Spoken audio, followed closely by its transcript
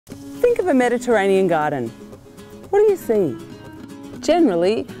Think of a Mediterranean garden. What do you see?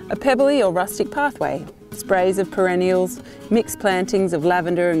 Generally, a pebbly or rustic pathway, sprays of perennials, mixed plantings of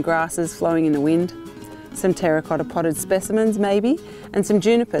lavender and grasses flowing in the wind, some terracotta potted specimens maybe, and some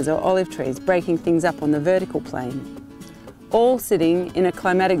junipers or olive trees breaking things up on the vertical plane. All sitting in a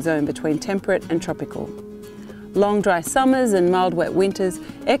climatic zone between temperate and tropical. Long dry summers and mild wet winters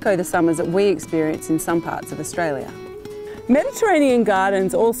echo the summers that we experience in some parts of Australia. Mediterranean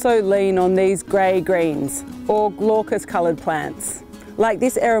gardens also lean on these grey greens or glaucous coloured plants, like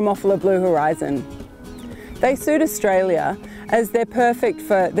this Eremophila blue horizon. They suit Australia as they're perfect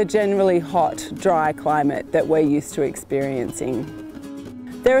for the generally hot, dry climate that we're used to experiencing.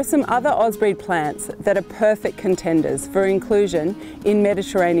 There are some other Ozbreed plants that are perfect contenders for inclusion in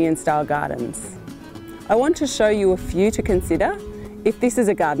Mediterranean-style gardens. I want to show you a few to consider if this is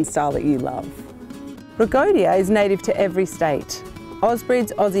a garden style that you love. Rhagodia is native to every state.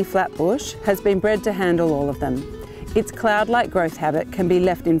 Ozbreed's Aussie flatbush has been bred to handle all of them. Its cloud-like growth habit can be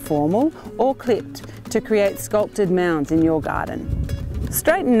left informal or clipped to create sculpted mounds in your garden.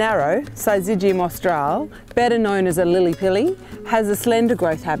 Straight and narrow, Syzygium austral, better known as a lily pilly, has a slender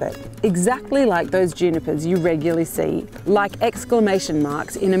growth habit, exactly like those junipers you regularly see, like exclamation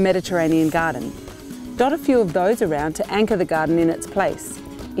marks in a Mediterranean garden. Dot a few of those around to anchor the garden in its place,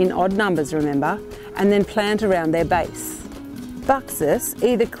 in odd numbers remember, and then plant around their base. Buxus,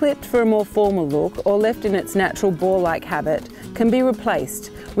 either clipped for a more formal look or left in its natural boar-like habit, can be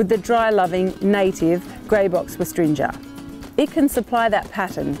replaced with the dry-loving, native grey box Westringia. It can supply that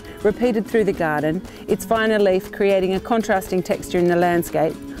pattern, repeated through the garden, its finer leaf creating a contrasting texture in the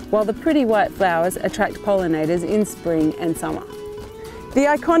landscape, while the pretty white flowers attract pollinators in spring and summer. The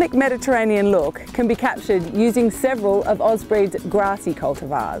iconic Mediterranean look can be captured using several of Ozbreed's grassy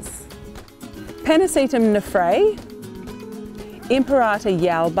cultivars. Pennisetum nefrae, Imperata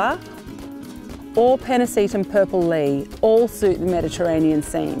Yalba, or Pennisetum purple lee all suit the Mediterranean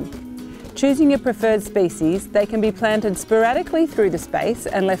scene. Choosing your preferred species, they can be planted sporadically through the space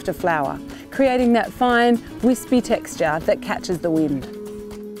and left to flower, creating that fine, wispy texture that catches the wind.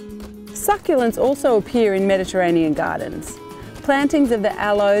 Succulents also appear in Mediterranean gardens. Plantings of the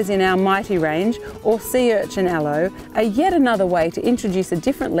aloes in our mighty range or sea urchin aloe are yet another way to introduce a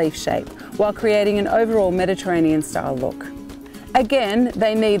different leaf shape while creating an overall Mediterranean style look. Again,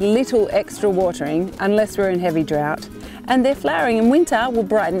 they need little extra watering unless we're in heavy drought, and their flowering in winter will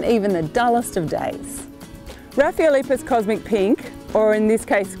brighten even the dullest of days. Rhagodia cosmic pink, or in this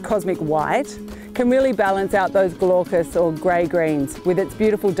case cosmic white, can really balance out those glaucous or grey greens with its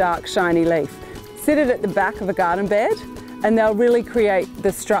beautiful dark shiny leaf. Sit it at the back of a garden bed and they'll really create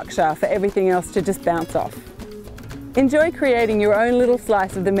the structure for everything else to just bounce off. Enjoy creating your own little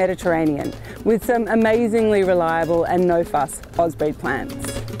slice of the Mediterranean with some amazingly reliable and no-fuss Ozbreed plants.